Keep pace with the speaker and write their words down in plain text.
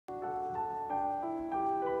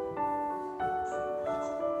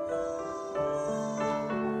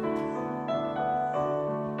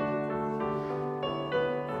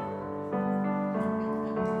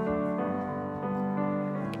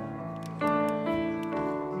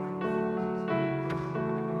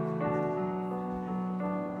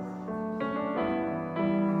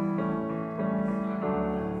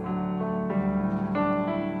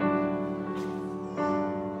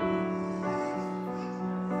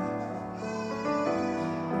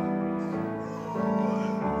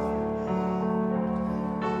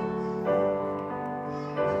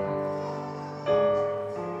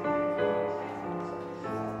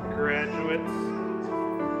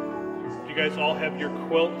guys all have your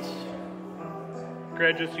quilts.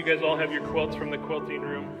 Graduates, you guys all have your quilts from the quilting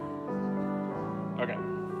room. Okay.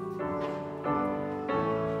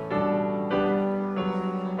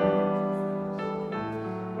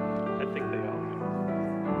 I think they all do.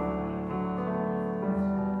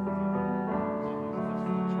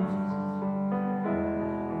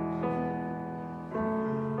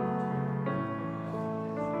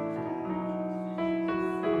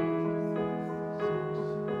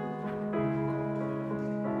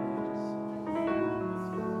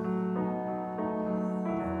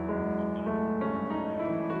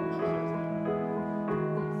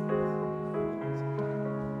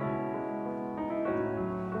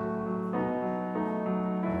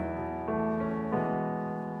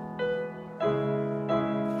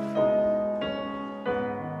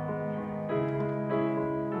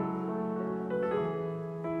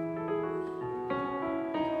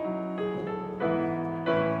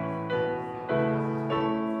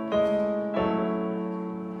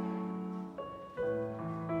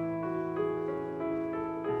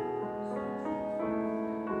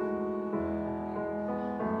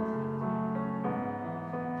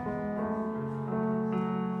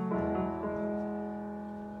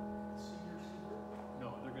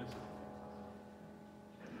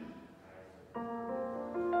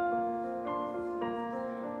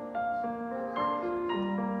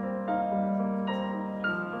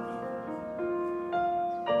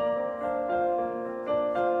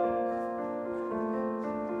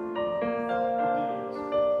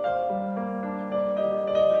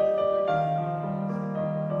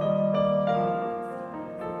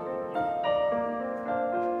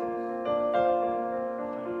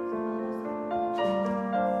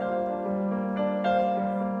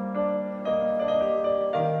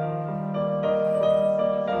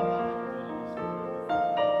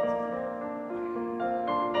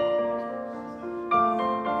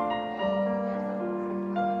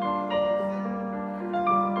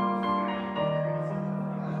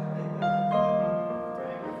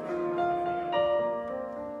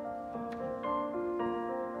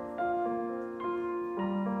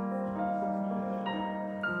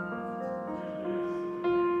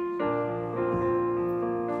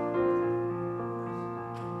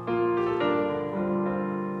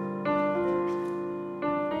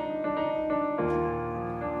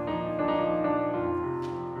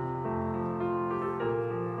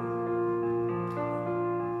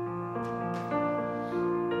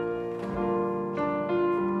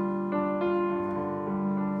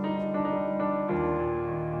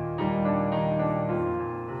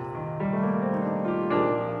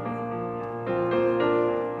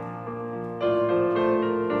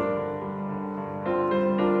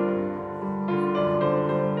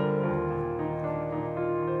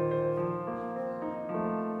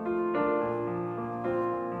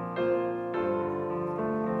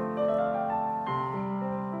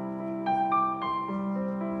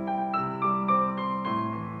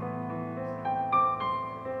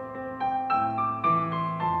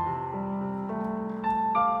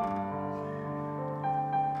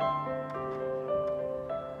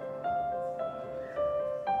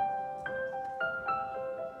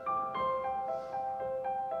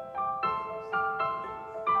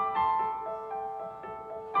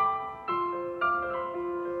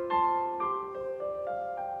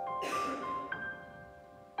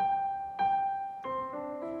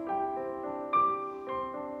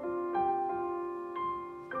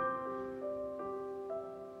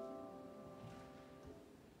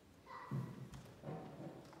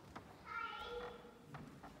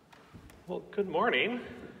 Well, good morning.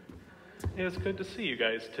 It's good to see you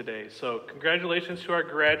guys today. So congratulations to our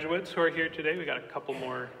graduates who are here today. We got a couple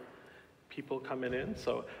more people coming in.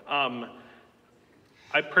 So I'm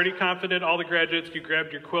pretty confident all the graduates, you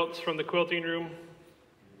grabbed your quilts from the quilting room.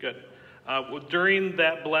 Good. Well, during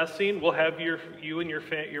that blessing, we'll have you and your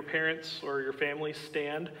parents or your family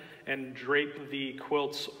stand and drape the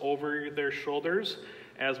quilts over their shoulders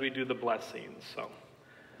as we do the blessing. So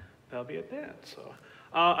that'll be at that. So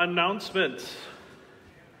announcements.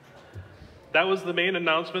 That was the main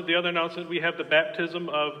announcement. The other announcement, we have the baptism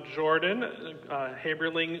of Jordan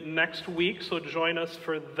Haberling next week, so join us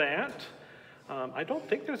for that. I don't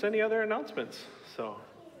think there's any other announcements. So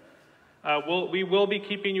we will be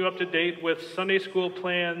keeping you up to date with Sunday school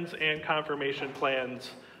plans and confirmation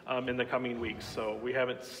plans in the coming weeks. So we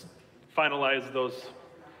haven't finalized those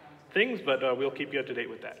things, but we'll keep you up to date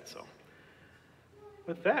with that. So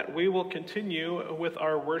with that, we will continue with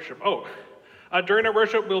our worship. During our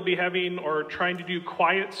worship, we'll be having or trying to do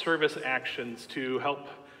quiet service actions to help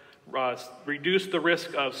reduce the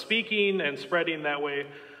risk of speaking and spreading that way.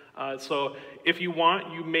 So if you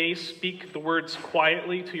want, you may speak the words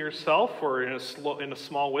quietly to yourself or in a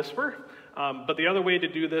small whisper. But the other way to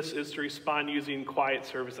do this is to respond using quiet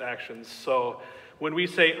service actions. So when we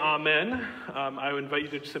say amen, I would invite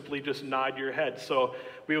you to simply just nod your head. So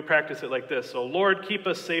we will practice it like this. So, Lord, keep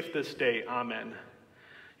us safe this day. Amen.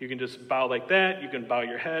 You can just bow like that. You can bow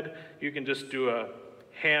your head. You can just do a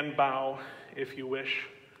hand bow if you wish.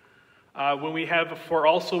 When we have for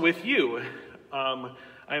also with you,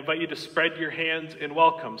 I invite you to spread your hands in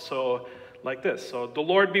welcome. So like this. So the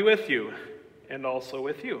Lord be with you and also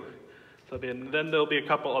with you. So then there'll be a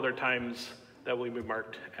couple other times that will be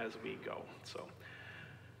marked as we go. So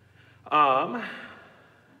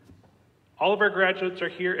all of our graduates are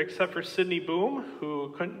here except for Sydney Boom,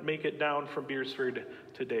 who couldn't make it down from Beersford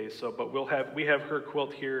today. So, but we have her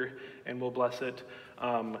quilt here and we'll bless it.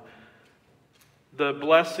 The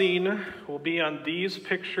blessing will be on these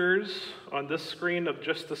pictures on this screen of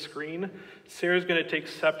just the screen. Sarah's going to take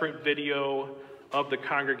separate video of the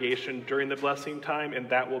congregation during the blessing time, and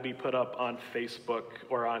that will be put up on Facebook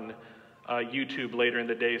or on YouTube later in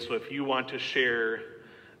the day. So if you want to share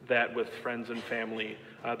that with friends and family,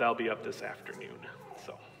 that'll be up this afternoon.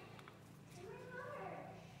 So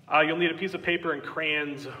you'll need a piece of paper and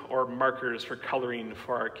crayons or markers for coloring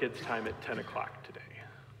for our kids' time at 10 o'clock today.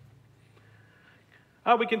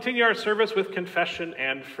 We continue our service with confession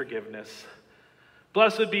and forgiveness.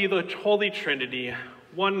 Blessed be the Holy Trinity,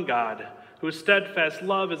 one God, whose steadfast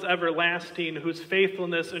love is everlasting, whose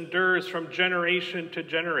faithfulness endures from generation to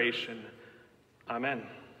generation. Amen.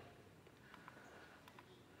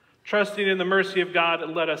 Trusting in the mercy of God,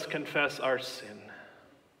 let us confess our sin.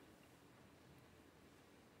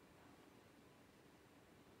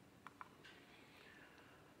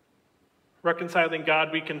 Reconciling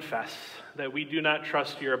God, we confess that we do not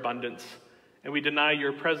trust your abundance, and we deny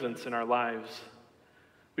your presence in our lives.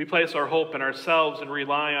 We place our hope in ourselves and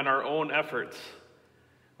rely on our own efforts.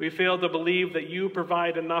 We fail to believe that you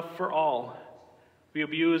provide enough for all. We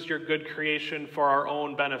abuse your good creation for our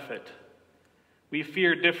own benefit. We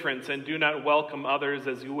fear difference and do not welcome others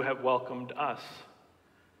as you have welcomed us.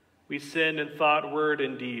 We sin in thought, word,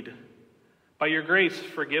 and deed. By your grace,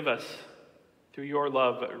 forgive us. Through your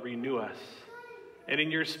love, renew us. And in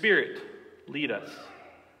your Spirit, lead us,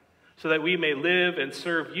 so that we may live and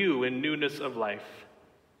serve you in newness of life.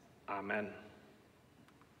 Amen.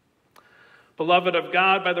 Beloved of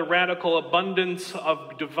God, by the radical abundance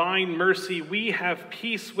of divine mercy, we have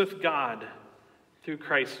peace with God through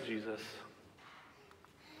Christ Jesus,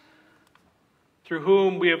 through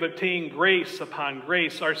whom we have obtained grace upon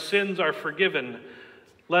grace. Our sins are forgiven.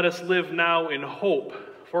 Let us live now in hope,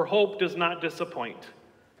 for hope does not disappoint,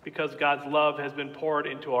 because God's love has been poured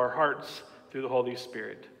into our hearts through the Holy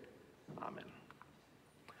Spirit. Amen.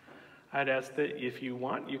 I'd ask that if you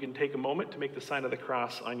want, you can take a moment to make the sign of the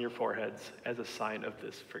cross on your foreheads as a sign of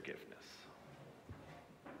this forgiveness.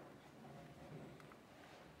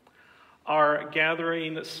 Our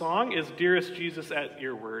gathering song is Dearest Jesus at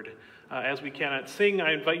Your Word. As we cannot sing,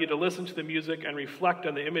 I invite you to listen to the music and reflect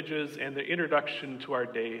on the images and the introduction to our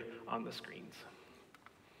day on the screens.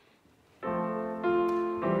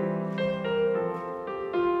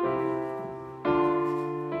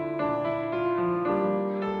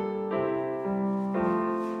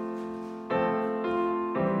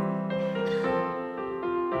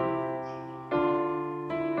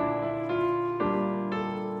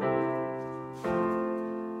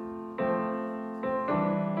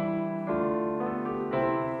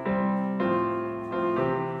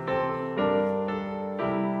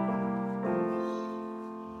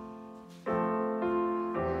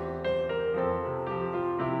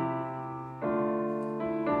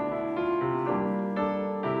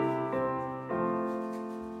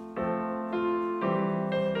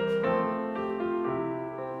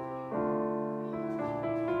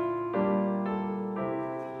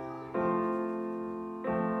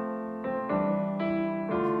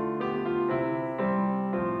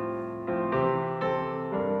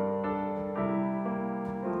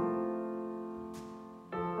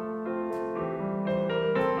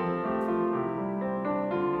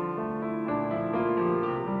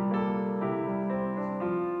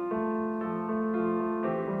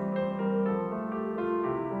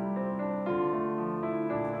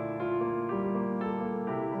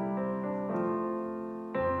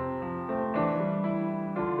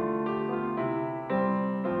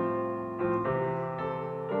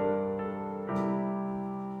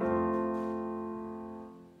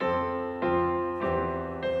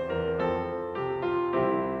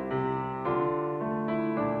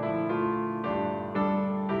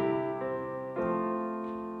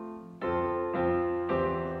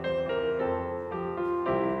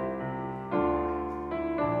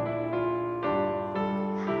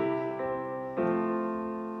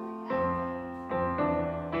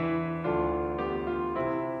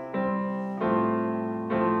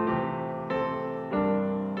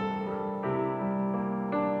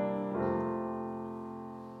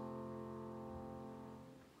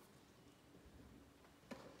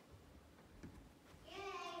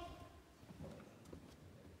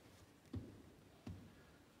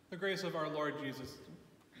 grace of our Lord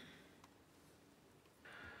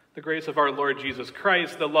Jesus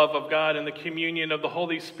Christ, the love of God, and the communion of the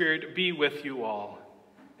Holy Spirit be with you all,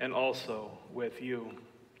 and also with you.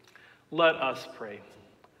 Let us pray.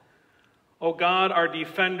 O God, our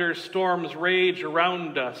defender, storms rage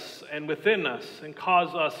around us and within us and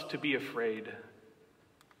cause us to be afraid.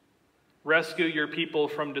 Rescue your people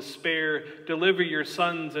from despair, deliver your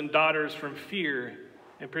sons and daughters from fear,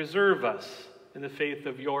 and preserve us in the faith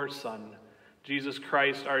of your Son, Jesus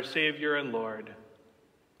Christ, our Savior and Lord.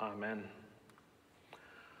 Amen.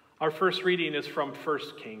 Our first reading is from 1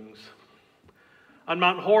 Kings. On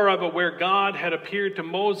Mount Horeb, where God had appeared to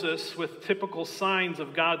Moses with typical signs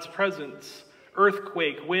of God's presence,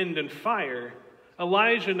 earthquake, wind, and fire,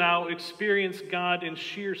 Elijah now experienced God in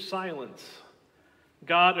sheer silence.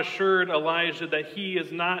 God assured Elijah that he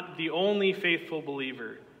is not the only faithful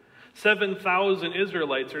believer. 7,000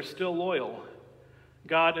 Israelites are still loyal.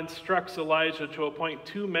 God instructs Elijah to appoint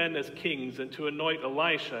 2 men as kings and to anoint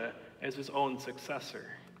Elisha as his own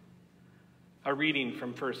successor. A reading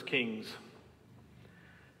from 1 Kings.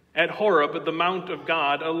 At Horeb, the mount of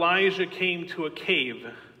God, Elijah came to a cave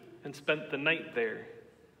and spent the night there.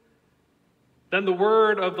 Then the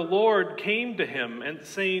word of the Lord came to him, and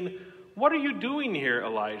saying, "What are you doing here,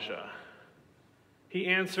 Elijah?" He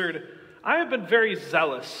answered, "I have been very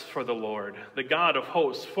zealous for the Lord, the God of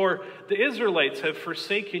hosts, for the Israelites have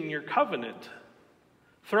forsaken your covenant,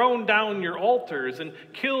 thrown down your altars, and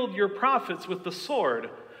killed your prophets with the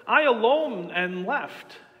sword. I alone am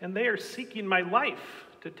left, and they are seeking my life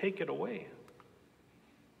to take it away."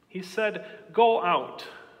 He said, "Go out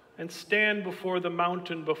and stand before the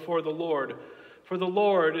mountain before the Lord, for the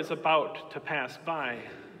Lord is about to pass by."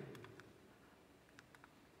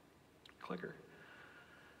 Clicker.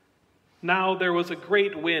 Now there was a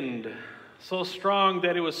great wind, so strong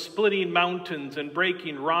that it was splitting mountains and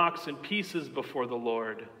breaking rocks in pieces before the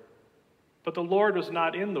Lord. But the Lord was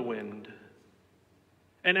not in the wind.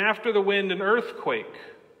 And after the wind, an earthquake.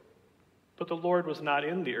 But the Lord was not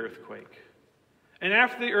in the earthquake. And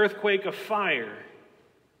after the earthquake, a fire.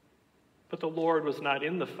 But the Lord was not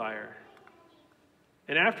in the fire.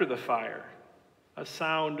 And after the fire, a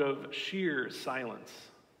sound of sheer silence.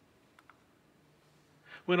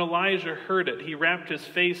 When Elijah heard it, he wrapped his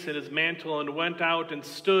face in his mantle and went out and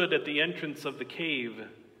stood at the entrance of the cave.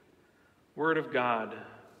 Word of God,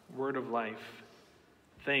 word of life.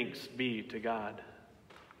 Thanks be to God.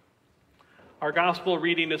 Our gospel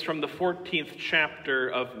reading is from the 14th chapter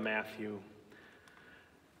of Matthew.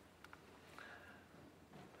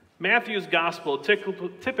 Matthew's gospel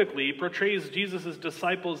typically portrays Jesus'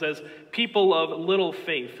 disciples as people of little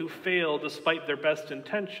faith who fail despite their best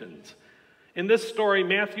intentions. In this story,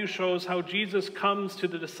 Matthew shows how Jesus comes to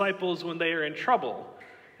the disciples when they are in trouble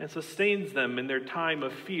and sustains them in their time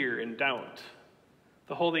of fear and doubt.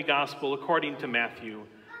 The Holy Gospel according to Matthew.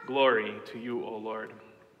 Glory to you, O Lord.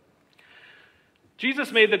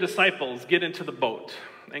 Jesus made the disciples get into the boat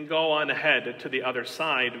and go on ahead to the other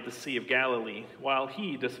side of the Sea of Galilee while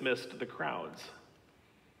he dismissed the crowds.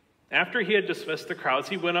 After he had dismissed the crowds,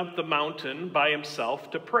 he went up the mountain by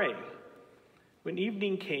himself to pray. When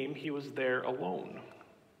evening came, he was there alone.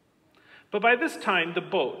 But by this time, the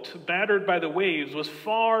boat, battered by the waves, was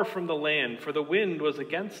far from the land, for the wind was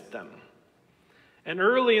against them. And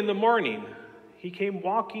early in the morning, he came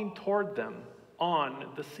walking toward them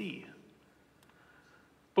on the sea.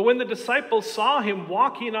 But when the disciples saw him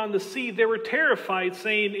walking on the sea, they were terrified,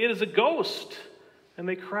 saying, "It is a ghost," and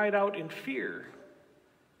they cried out in fear.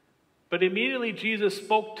 But immediately Jesus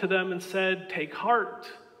spoke to them and said, "Take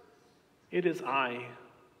heart, it is I.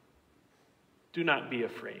 Do not be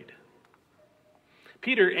afraid."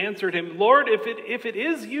 Peter answered him, "Lord, if it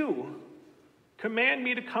is you, command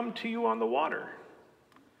me to come to you on the water."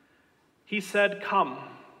 He said, "Come."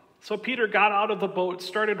 So Peter got out of the boat,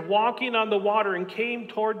 started walking on the water, and came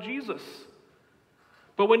toward Jesus.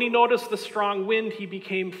 But when he noticed the strong wind, he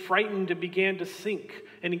became frightened and began to sink.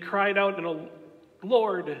 And he cried out,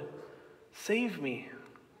 "Lord, save me."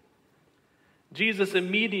 Jesus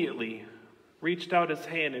immediately reached out his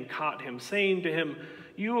hand and caught him, saying to him,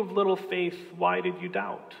 "You of little faith, why did you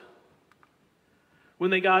doubt?"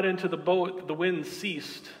 When they got into the boat, the wind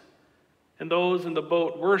ceased, and those in the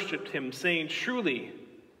boat worshipped him, saying, "Truly,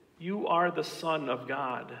 you are the Son of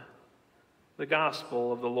God." The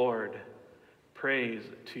gospel of the Lord. Praise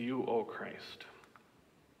to you, O Christ.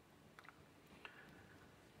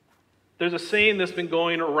 There's a saying that's been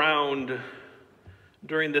going around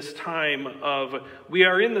during this time of, we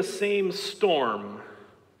are in the same storm,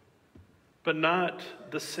 but not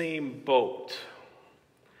the same boat.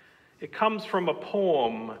 It comes from a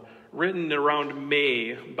poem written around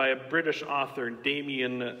May by a British author,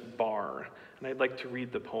 Damien Barr. And I'd like to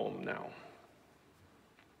read the poem now.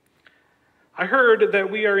 I heard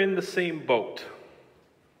that we are in the same boat,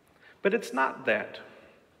 but it's not that.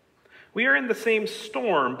 We are in the same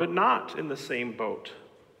storm, but not in the same boat.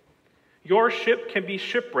 Your ship can be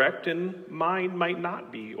shipwrecked and mine might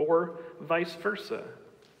not be, or vice versa.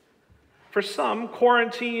 For some,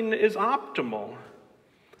 quarantine is optimal,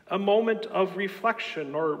 a moment of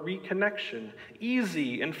reflection or reconnection,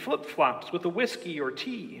 easy and flip-flops with a whiskey or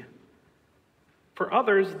tea. For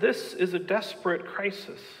others, this is a desperate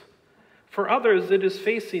crisis. For others, it is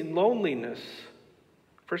facing loneliness.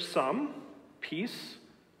 For some, peace,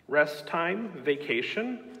 rest time,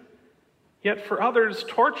 vacation. Yet for others,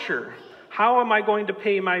 torture. How am I going to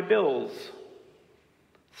pay my bills?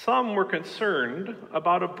 Some were concerned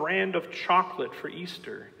about a brand of chocolate for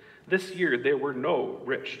Easter. This year, there were no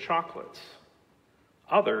rich chocolates.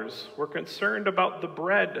 Others were concerned about the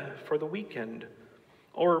bread for the weekend,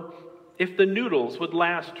 or if the noodles would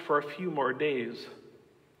last for a few more days.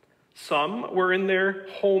 Some were in their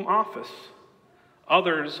home office.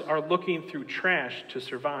 Others are looking through trash to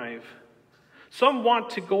survive. Some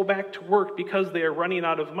want to go back to work because they are running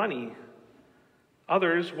out of money.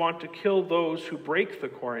 Others want to kill those who break the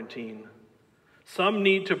quarantine. Some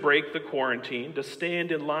need to break the quarantine to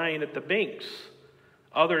stand in line at the banks.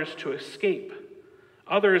 Others to escape.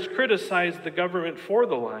 Others criticize the government for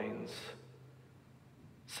the lines.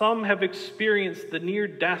 Some have experienced the near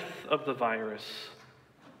death of the virus.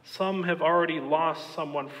 Some have already lost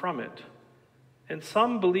someone from it. And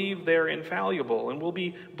some believe they're infallible and will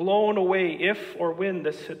be blown away if or when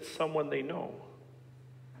this hits someone they know.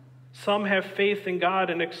 Some have faith in God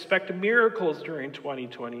and expect miracles during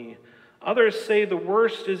 2020. Others say the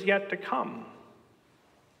worst is yet to come.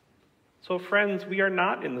 So, friends, we are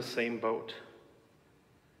not in the same boat.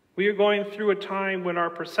 We are going through a time when our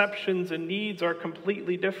perceptions and needs are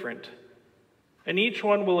completely different, and each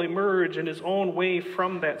one will emerge in his own way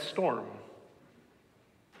from that storm.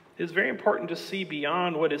 It is very important to see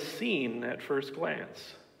beyond what is seen at first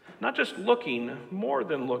glance. Not just looking, more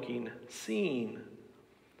than looking, seeing.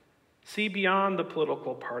 See beyond the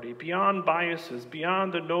political party, beyond biases,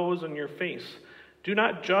 beyond the nose on your face. Do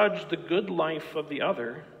not judge the good life of the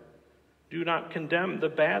other. Do not condemn the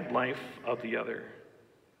bad life of the other.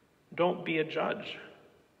 Don't be a judge.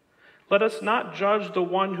 Let us not judge the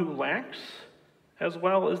one who lacks as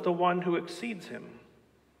well as the one who exceeds him.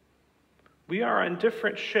 We are on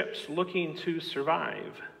different ships looking to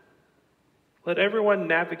survive. Let everyone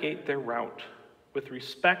navigate their route with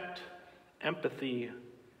respect, empathy,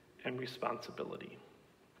 and responsibility.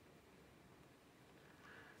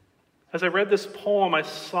 As I read this poem, I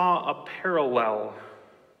saw a parallel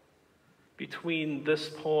between this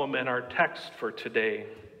poem and our text for today.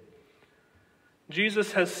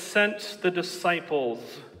 Jesus has sent the disciples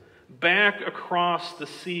back across the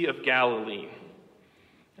Sea of Galilee.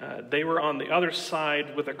 They were on the other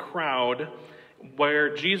side with a crowd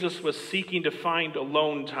where Jesus was seeking to find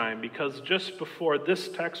alone time, because just before this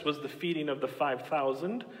text was the feeding of the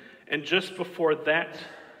 5,000, and just before that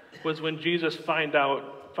was when Jesus finds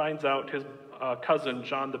out his cousin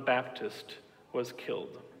John the Baptist was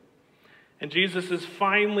killed. And Jesus is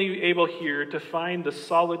finally able here to find the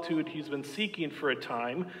solitude he's been seeking for a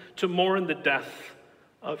time, to mourn the death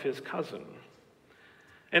of his cousin.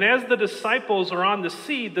 And as the disciples are on the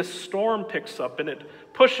sea, the storm picks up and it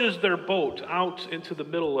pushes their boat out into the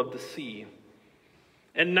middle of the sea.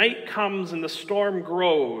 And night comes and the storm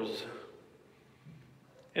grows.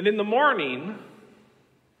 And in the morning,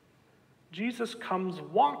 Jesus comes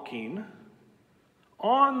walking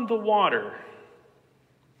on the water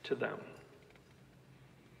to them.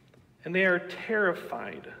 And they are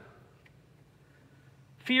terrified,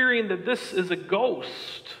 fearing that this is a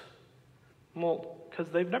ghost. Well, because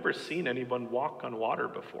they've never seen anyone walk on water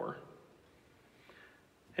before.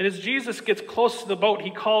 And as Jesus gets close to the boat, he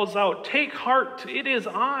calls out, "Take heart, it is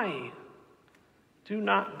I. Do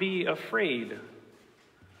not be afraid."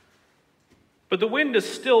 But the wind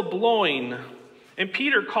is still blowing, and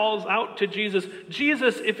Peter calls out to Jesus,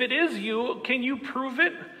 "Jesus, if it is you, can you prove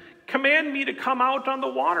it? Command me to come out on the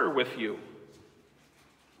water with you."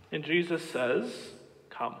 And Jesus says,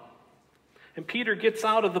 "Come." And Peter gets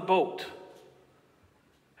out of the boat,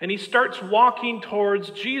 and he starts walking towards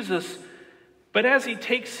Jesus. But as he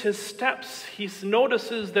takes his steps, he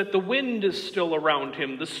notices that the wind is still around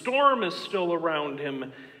him, the storm is still around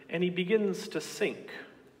him, and he begins to sink.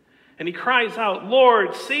 And he cries out,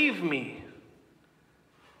 "Lord, save me."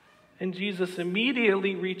 And Jesus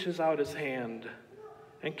immediately reaches out his hand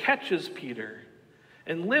and catches Peter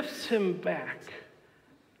and lifts him back.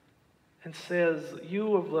 and says,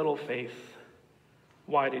 "You of little faith,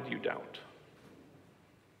 why did you doubt?"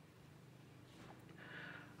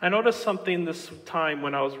 I noticed something this time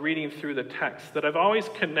when I was reading through the text, that I've always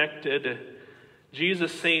connected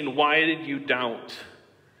Jesus saying, "Why did you doubt?"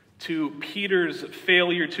 to Peter's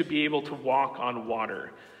failure to be able to walk on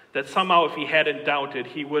water. That somehow if he hadn't doubted,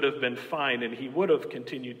 he would have been fine and he would have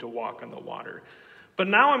continued to walk on the water. But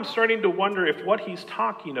now I'm starting to wonder if what he's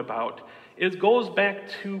talking about goes back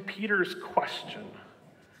to Peter's question.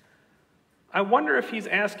 I wonder if he's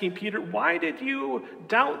asking Peter, "Why did you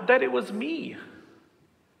doubt that it was me?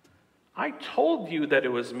 I told you that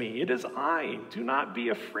it was me. It is I. Do not be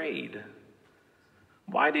afraid.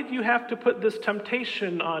 Why did you have to put this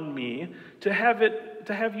temptation on me to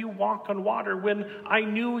have you walk on water when I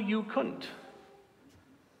knew you couldn't?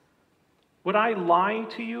 Would I lie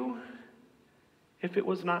to you if it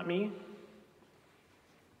was not me?"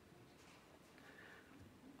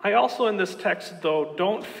 I also in this text, though,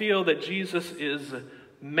 don't feel that Jesus is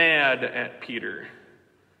mad at Peter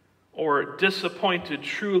or disappointed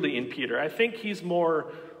truly in Peter. I think he's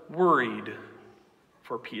more worried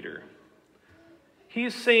for Peter.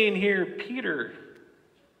 He's saying here, "Peter,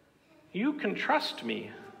 you can trust me."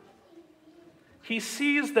 He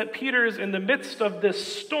sees that Peter is in the midst of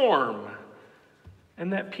this storm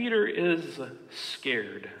and that Peter is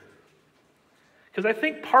scared. Because I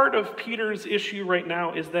think part of Peter's issue right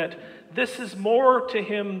now is that this is more to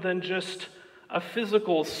him than just a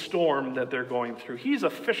physical storm that they're going through. He's a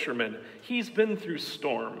fisherman. He's been through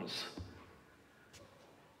storms.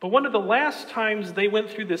 But one of the last times they went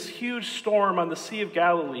through this huge storm on the Sea of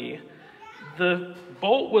Galilee, the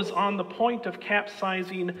boat was on the point of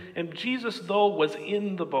capsizing, and Jesus, though, was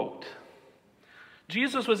in the boat.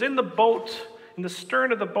 Jesus was in the boat, in the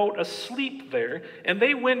stern of the boat, asleep there, and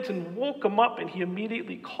they went and woke him up, and he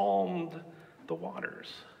immediately calmed the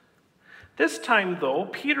waters. This time, though,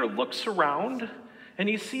 Peter looks around, and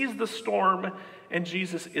he sees the storm, and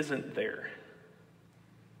Jesus isn't there.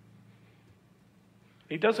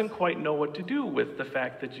 He doesn't quite know what to do with the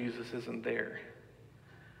fact that Jesus isn't there.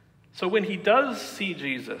 So when he does see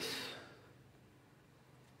Jesus,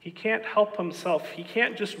 he can't help himself. He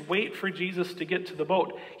can't just wait for Jesus to get to the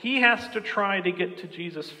boat. He has to try to get to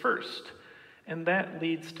Jesus first, and that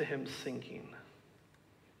leads to him sinking.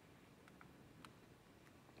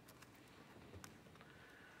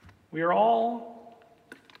 We are all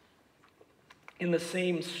in the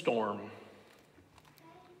same storm,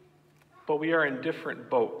 but we are in different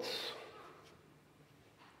boats.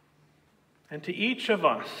 And to each of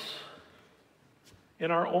us,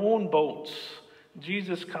 in our own boats,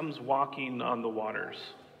 Jesus comes walking on the waters.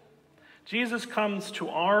 Jesus comes to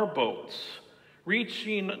our boats,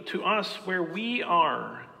 reaching to us where we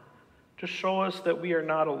are to show us that we are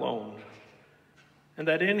not alone and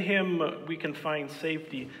that in him we can find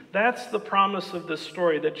safety. That's the promise of this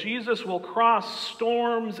story, that Jesus will cross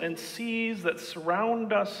storms and seas that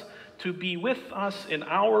surround us to be with us in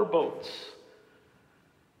our boats,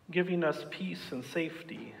 giving us peace and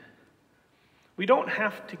safety. We don't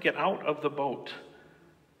have to get out of the boat.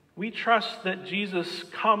 We trust that Jesus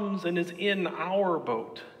comes and is in our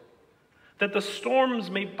boat, that the storms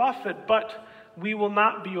may buffet, but we will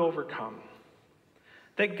not be overcome,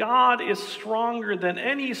 that God is stronger than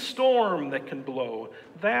any storm that can blow.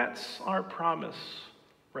 That's our promise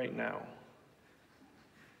right now.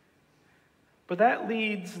 But that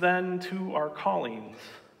leads then to our callings.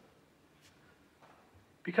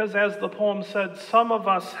 Because as the poem said, some of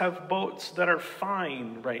us have boats that are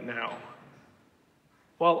fine right now,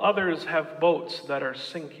 while others have boats that are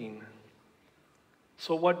sinking.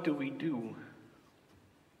 So what do we do?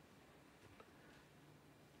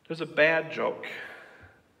 There's a bad joke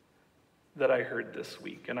that I heard this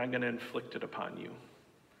week, and I'm going to inflict it upon you.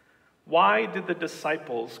 Why did the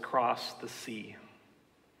disciples cross the sea?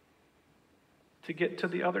 To get to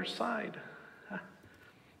the other side.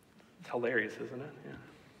 It's hilarious, isn't it? Yeah.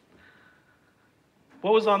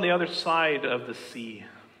 What was on the other side of the sea?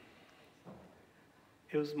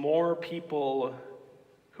 It was more people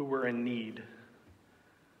who were in need.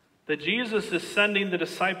 That Jesus is sending the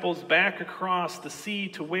disciples back across the sea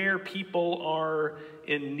to where people are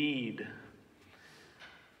in need.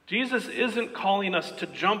 Jesus isn't calling us to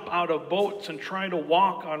jump out of boats and try to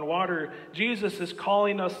walk on water. Jesus is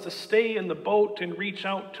calling us to stay in the boat and reach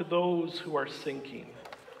out to those who are sinking.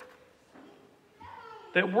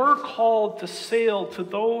 That we're called to sail to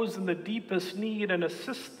those in the deepest need and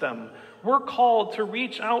assist them. We're called to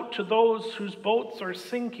reach out to those whose boats are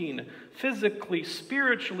sinking, physically,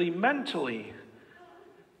 spiritually, mentally,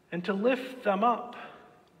 and to lift them up,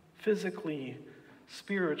 physically,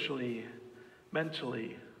 spiritually,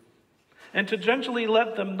 mentally. and to gently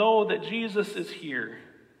let them know that Jesus is here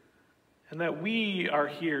and that we are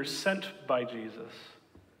here sent by Jesus.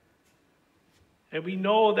 And we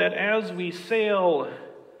know that as we sail,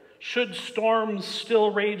 should storms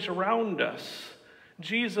still rage around us,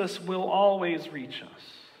 Jesus will always reach us.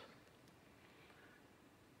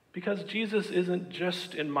 Because Jesus isn't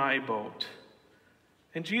just in my boat,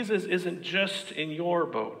 and Jesus isn't just in your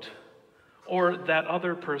boat or that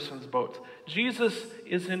other person's boat. Jesus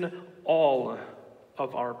is in all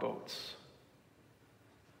of our boats.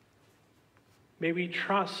 May we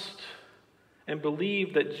trust and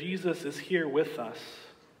believe that Jesus is here with us.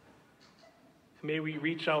 May we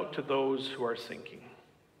reach out to those who are sinking.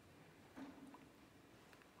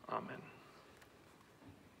 Amen.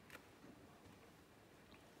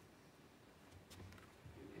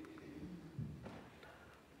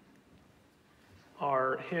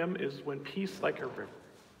 Our hymn is When Peace Like a River.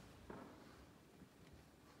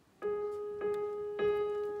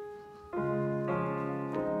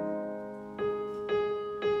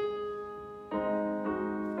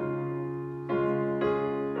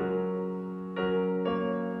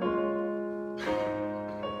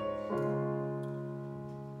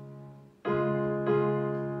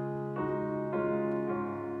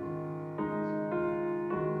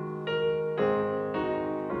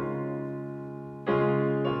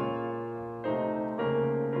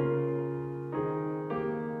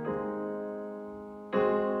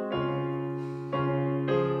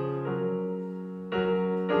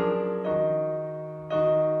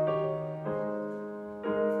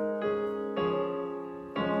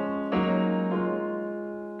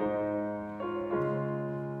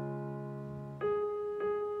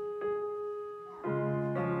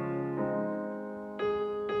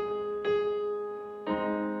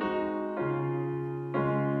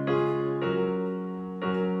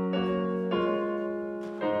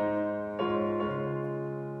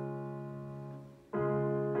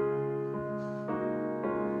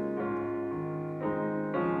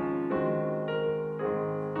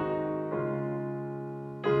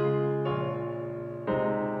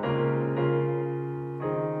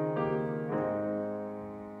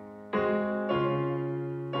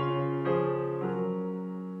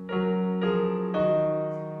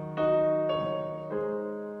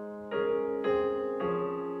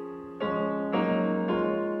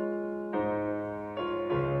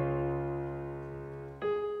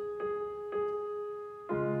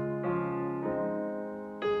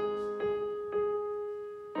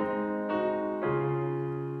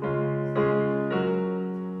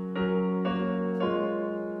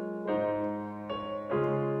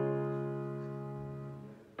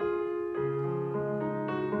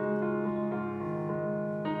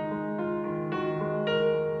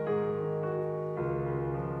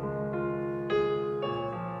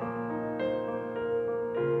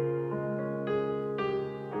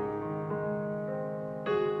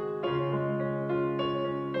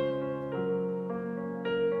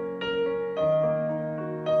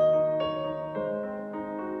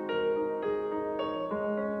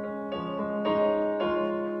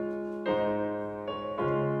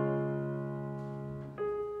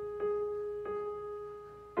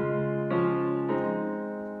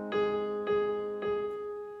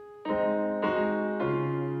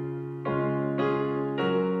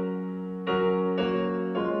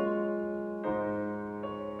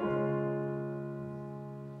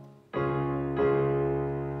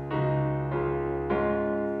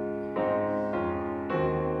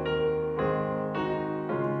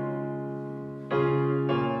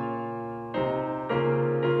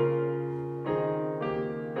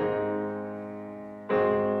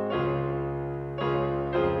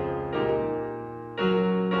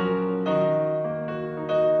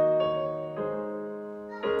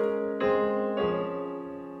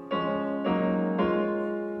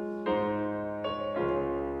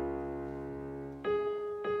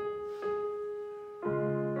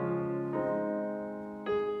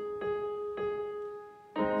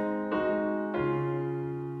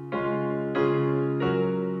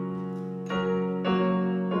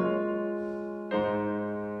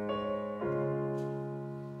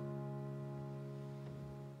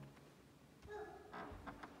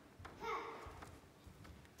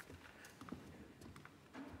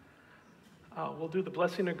 We'll do the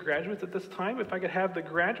blessing of graduates at this time. If I could have the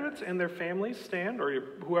graduates and their families stand, or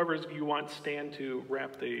whoever you want stand to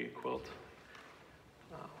wrap the quilt.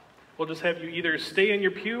 We'll just have you either stay in your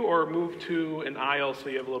pew or move to an aisle so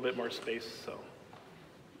you have a little bit more space.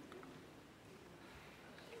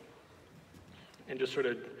 And just sort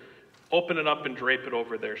of open it up and drape it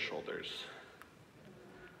over their shoulders.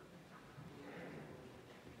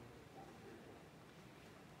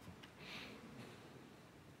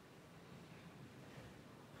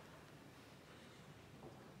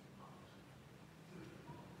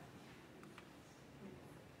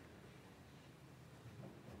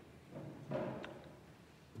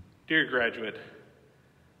 Dear graduate,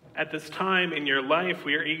 at this time in your life,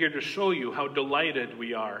 we are eager to show you how delighted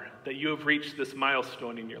we are that you have reached this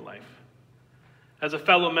milestone in your life. As a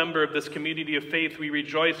fellow member of this community of faith, we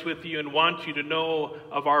rejoice with you and want you to know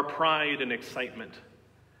of our pride and excitement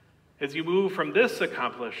as you move from this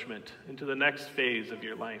accomplishment into the next phase of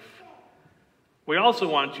your life. We also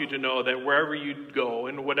want you to know that wherever you go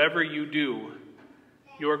and whatever you do,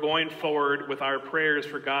 you are going forward with our prayers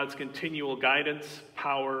for God's continual guidance,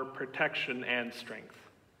 power, protection, and strength.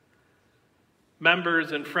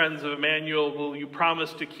 Members and friends of Emmanuel, will you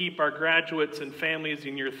promise to keep our graduates and families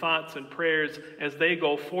in your thoughts and prayers as they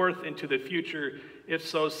go forth into the future? If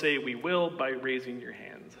so, say we will by raising your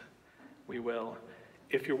hands. We will.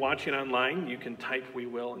 If you're watching online, you can type "we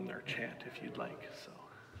will" in our chat if you'd like.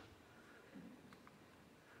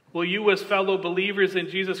 Will you, as fellow believers in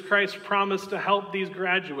Jesus Christ, promise to help these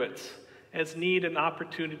graduates as need and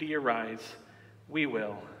opportunity arise? We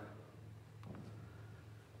will.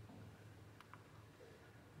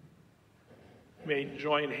 You may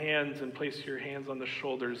join hands and place your hands on the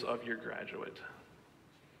shoulders of your graduate.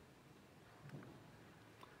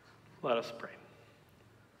 Let us pray.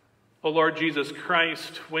 O Lord Jesus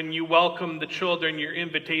Christ, when you welcomed the children, your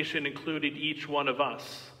invitation included each one of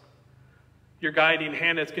us. Your guiding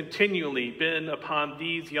hand has continually been upon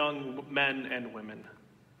these young men and women.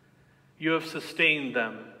 You have sustained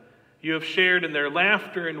them. You have shared in their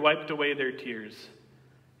laughter and wiped away their tears.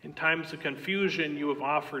 In times of confusion, you have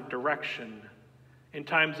offered direction. In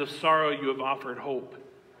times of sorrow, you have offered hope.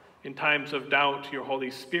 In times of doubt, your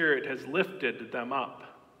Holy Spirit has lifted them up.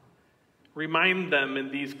 Remind them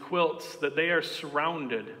in these quilts that they are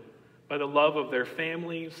surrounded by the love of their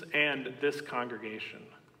families and this congregation.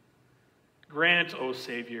 Grant, O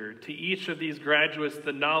Savior, to each of these graduates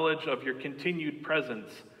the knowledge of your continued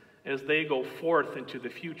presence as they go forth into the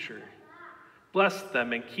future. Bless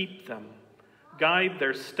them and keep them. Guide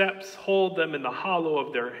their steps, hold them in the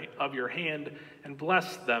hollow of your hand, and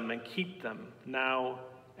bless them and keep them now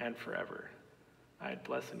and forever. I had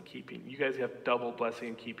blessed and keeping. You guys have double blessing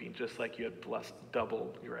and keeping, just like you had blessed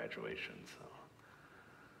double graduation. So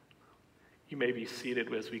you may be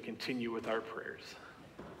seated as we continue with our prayers.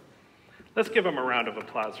 Let's give them a round of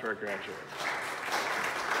applause for our graduates.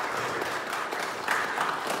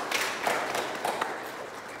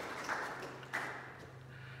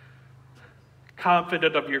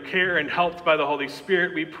 Confident of your care and helped by the Holy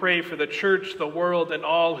Spirit, we pray for the church, the world, and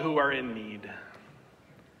all who are in need.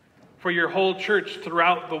 For your whole church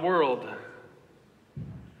throughout the world.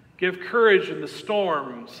 Give courage in the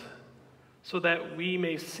storms so that we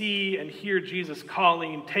may see and hear Jesus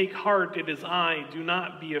calling, "Take heart, it is I, do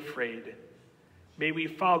not be afraid." May we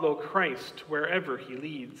follow Christ wherever he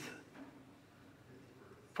leads.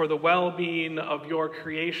 For the well-being of your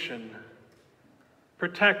creation,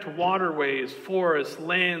 protect waterways, forests,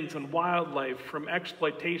 lands, and wildlife from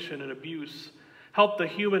exploitation and abuse. Help the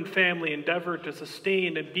human family endeavor to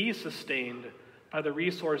sustain and be sustained by the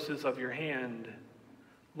resources of your hand.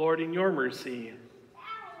 Lord, in your mercy,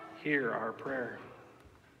 hear our prayer.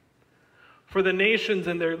 For the nations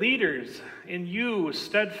and their leaders, in you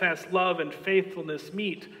steadfast love and faithfulness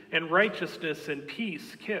meet, and righteousness and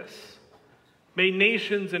peace kiss. May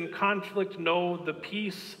nations in conflict know the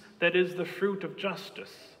peace that is the fruit of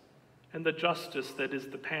justice, and the justice that is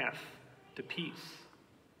the path to peace.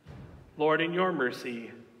 Lord, in your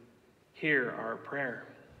mercy, hear our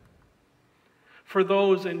prayer. For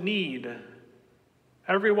those in need,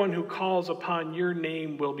 everyone who calls upon your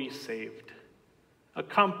name will be saved.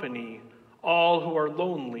 Accompany all who are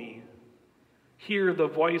lonely. Hear the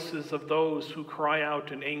voices of those who cry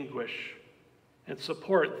out in anguish, and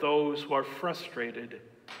support those who are frustrated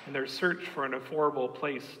in their search for an affordable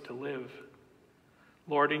place to live.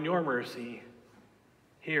 Lord, in your mercy,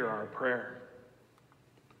 hear our prayer.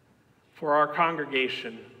 For our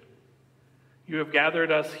congregation, you have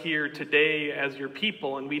gathered us here today as your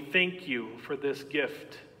people, and we thank you for this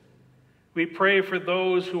gift. We pray for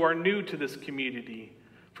those who are new to this community,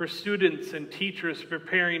 for students and teachers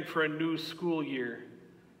preparing for a new school year,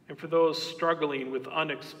 and for those struggling with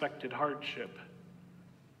unexpected hardship.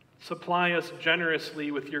 Supply us generously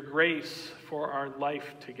with your grace for our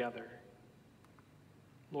life together.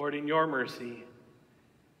 Lord, in your mercy,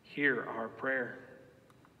 hear our prayer.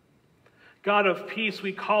 God of peace,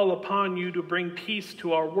 we call upon you to bring peace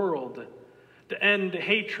to our world, to end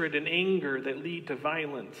hatred and anger that lead to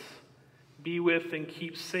violence. Be with and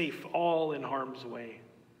keep safe all in harm's way.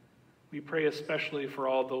 We pray especially for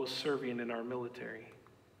all those serving in our military.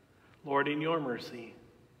 Lord, in your mercy,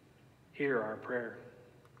 hear our prayer.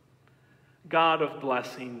 God of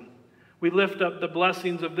blessing, we lift up the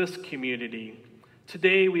blessings of this community.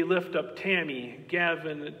 Today we lift up Tammy,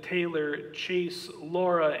 Gavin, Taylor, Chase,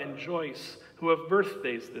 Laura, and Joyce, who have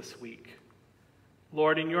birthdays this week.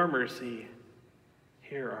 Lord, in your mercy,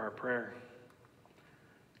 hear our prayer.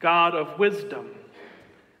 God of wisdom,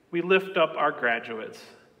 we lift up our graduates,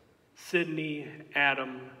 Sydney,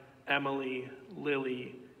 Adam, Emily,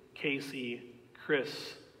 Lily, Casey,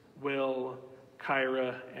 Chris, Will,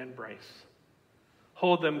 Kyra, and Bryce.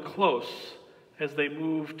 Hold them close as they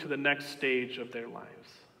move to the next stage of their lives.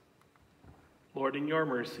 Lord, in your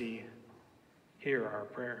mercy, hear our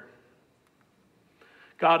prayer.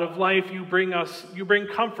 God of life, you bring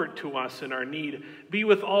comfort to us in our need. Be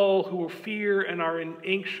with all who fear and are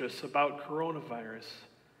anxious about coronavirus.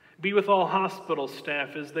 Be with all hospital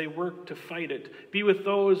staff as they work to fight it. Be with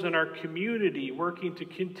those in our community working to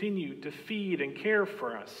continue to feed and care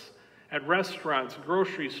for us at restaurants,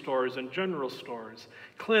 grocery stores, and general stores,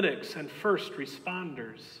 clinics, and first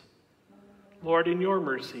responders. Lord, in your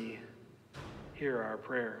mercy, hear our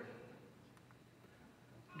prayer.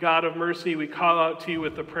 God of mercy, we call out to you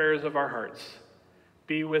with the prayers of our hearts.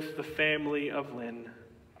 Be with the family of Lynn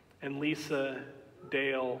and Lisa,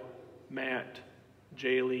 Dale, Matt,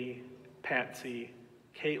 Jaylee, Patsy,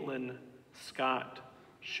 Caitlin, Scott,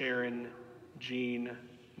 Sharon, Jean,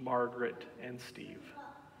 Margaret, and Steve.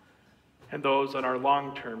 And those on our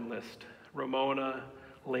long-term list, Ramona,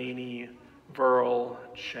 Lainey, Verl,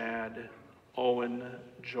 Chad, Owen,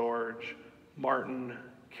 George, Martin,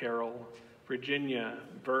 Carol, Virginia,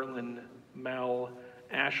 Verlin, Mel,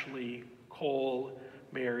 Ashley, Cole,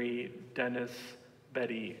 Mary, Dennis,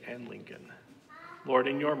 Betty, and Lincoln. Lord,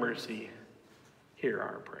 in your mercy, hear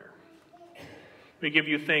our prayer. We give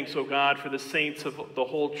you thanks, O God, for the saints of the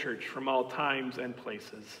whole church from all times and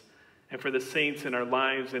places, and for the saints in our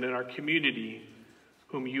lives and in our community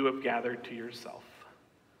whom you have gathered to yourself.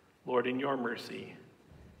 Lord, in your mercy,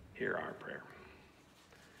 hear our prayer.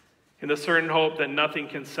 In the certain hope that nothing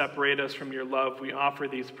can separate us from your love, we offer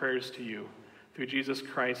these prayers to you through Jesus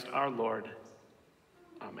Christ our Lord.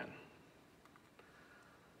 Amen.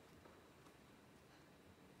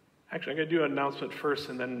 Actually, I'm going to do an announcement first,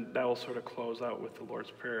 and then that will sort of close out with the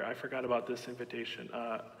Lord's Prayer. I forgot about this invitation.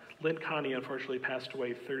 Lynn Connie unfortunately passed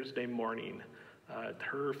away Thursday morning.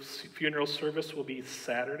 Her funeral service will be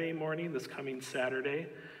Saturday morning, this coming Saturday,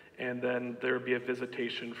 and then there will be a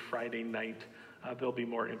visitation Friday night. There'll be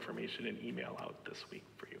more information and email out this week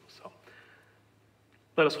for you. So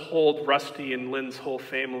let us hold Rusty and Lynn's whole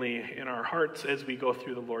family in our hearts as we go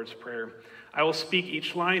through the Lord's Prayer. I will speak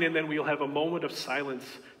each line, and then we'll have a moment of silence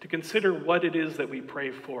to consider what it is that we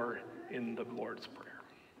pray for in the Lord's Prayer.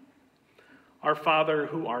 Our Father,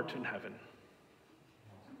 who art in heaven,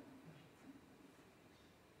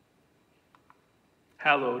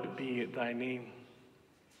 hallowed be thy name.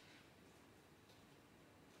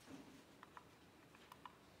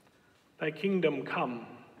 Thy kingdom come.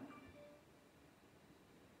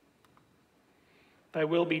 Thy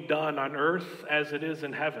will be done on earth as it is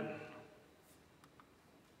in heaven.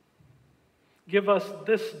 Give us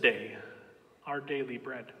this day our daily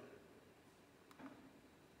bread.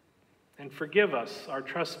 And forgive us our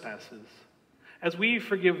trespasses, as we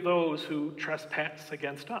forgive those who trespass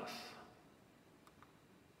against us.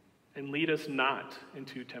 And lead us not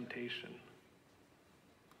into temptation,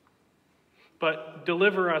 but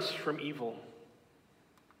deliver us from evil.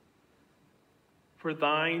 For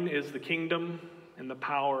thine is the kingdom and the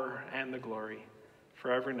power and the glory,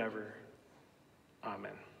 forever and ever.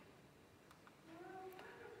 Amen.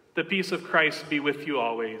 The peace of Christ be with you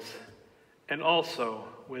always, and also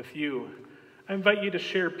with you. I invite you to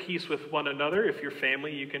share peace with one another. If you're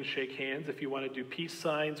family, you can shake hands. If you want to do peace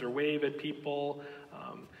signs or wave at people,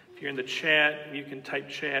 if you're in the chat, you can type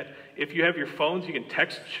chat. If you have your phones, you can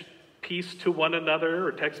text peace to one another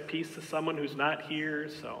or text peace to someone who's not here.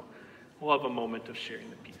 So we'll have a moment of sharing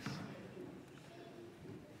the peace.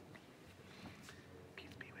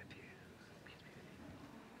 Peace be with you. Peace be with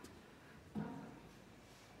you.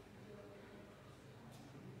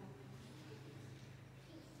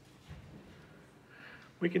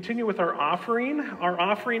 We continue with our offering. Our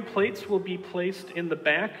offering plates will be placed in the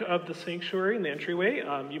back of the sanctuary in the entryway.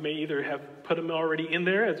 You may either have put them already in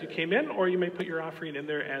there as you came in, or you may put your offering in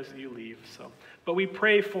there as you leave. But we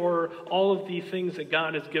pray for all of the things that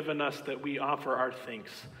God has given us that we offer our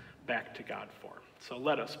thanks back to God for. So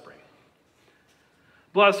let us pray.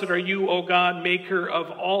 Blessed are you, O God, maker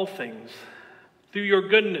of all things. Through your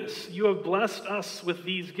goodness, you have blessed us with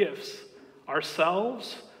these gifts,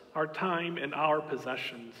 ourselves, our time, and our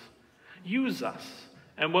possessions. Use us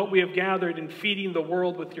and what we have gathered in feeding the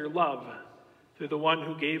world with your love through the one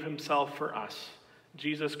who gave himself for us,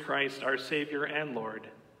 Jesus Christ, our Savior and Lord.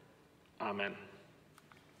 Amen.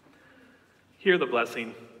 Hear the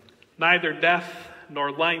blessing. Neither death,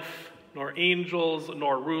 nor life, nor angels,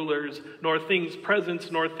 nor rulers, nor things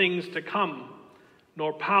present, nor things to come,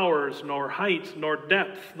 nor powers, nor height, nor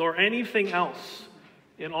depth, nor anything else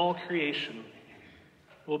in all creation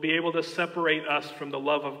will be able to separate us from the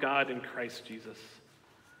love of God in Christ Jesus.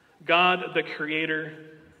 God, the Creator,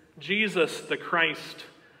 Jesus, the Christ,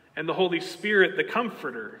 and the Holy Spirit, the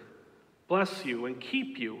Comforter, bless you and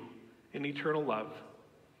keep you in eternal love.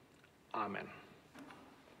 Amen.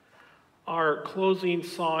 Our closing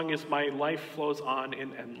song is My Life Flows On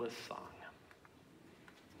in Endless Song.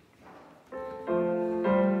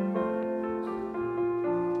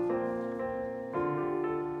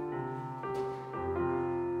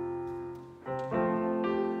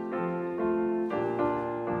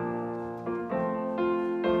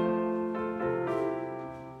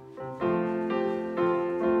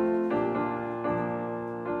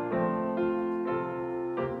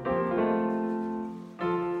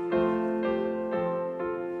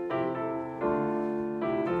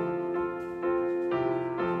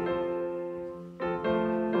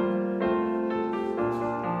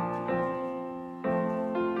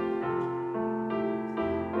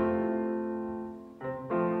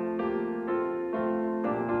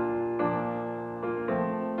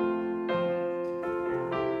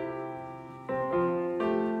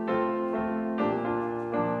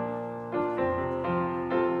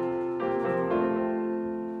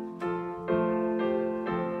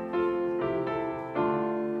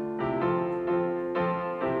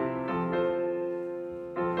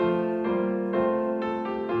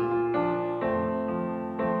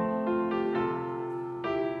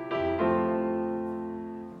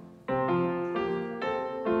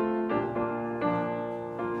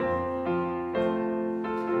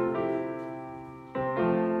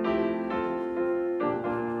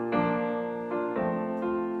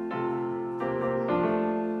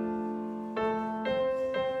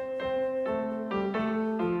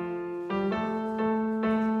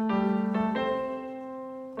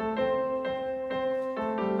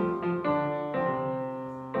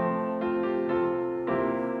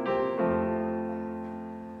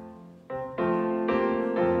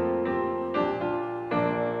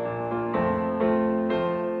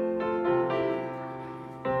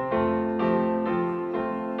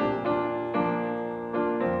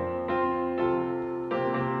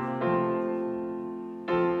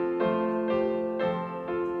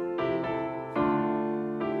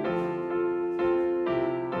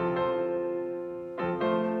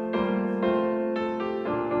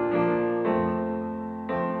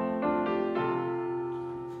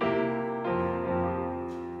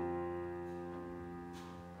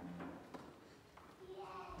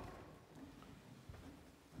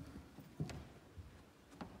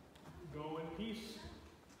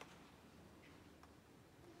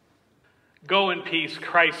 Go in peace.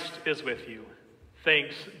 Christ is with you.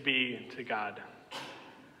 Thanks be to God.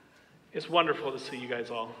 It's wonderful to see you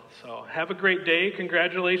guys all. So have a great day.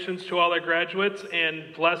 Congratulations to all our graduates,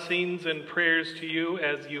 and blessings and prayers to you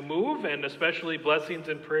as you move, and especially blessings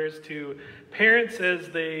and prayers to parents as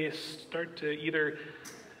they start to either,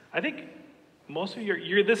 I think most of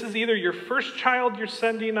you, this is either your first child you're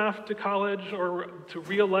sending off to college or to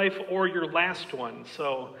real life, or your last one.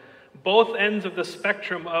 So both ends of the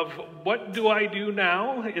spectrum of what do I do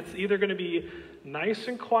now? It's either going to be nice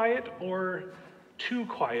and quiet or too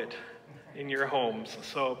quiet in your homes.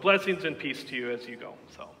 So blessings and peace to you as you go.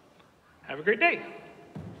 So have a great day.